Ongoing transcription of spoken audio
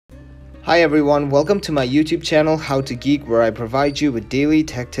Hi everyone, welcome to my YouTube channel How to Geek, where I provide you with daily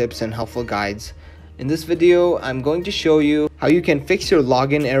tech tips and helpful guides. In this video, I'm going to show you how you can fix your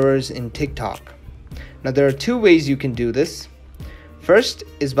login errors in TikTok. Now there are two ways you can do this. First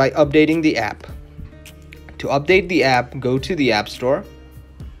is by updating the app. To update the app, go to the App Store,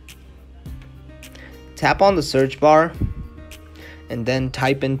 tap on the search bar, and then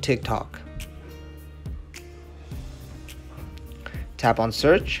type in TikTok. Tap on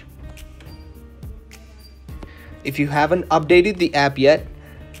search. If you haven't updated the app yet,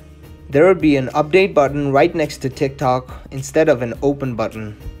 there will be an update button right next to TikTok instead of an open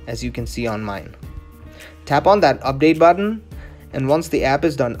button, as you can see on mine. Tap on that update button, and once the app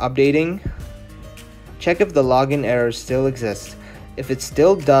is done updating, check if the login error still exists. If it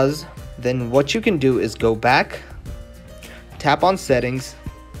still does, then what you can do is go back, tap on settings,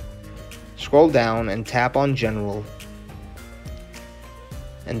 scroll down and tap on general,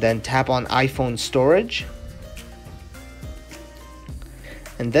 and then tap on iPhone storage,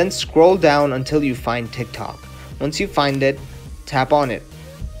 and then scroll down until you find TikTok. Once you find it, tap on it,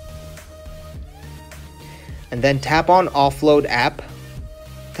 and then tap on offload app,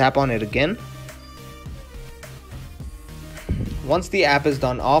 tap on it again. Once the app is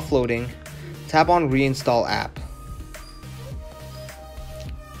done offloading, tap on reinstall app.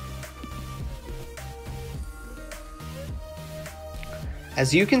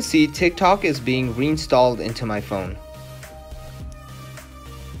 As you can see, TikTok is being reinstalled into my phone.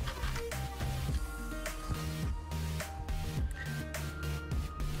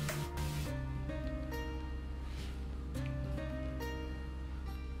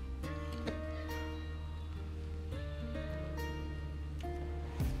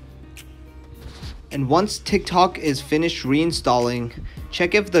 And once TikTok is finished reinstalling,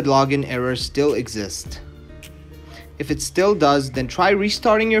 check if the login error still exists. If it still does, then try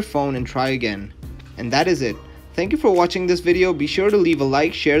restarting your phone and try again. And that is it. Thank you for watching this video. Be sure to leave a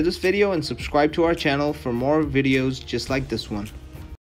like, share this video, and subscribe to our channel for more videos just like this one.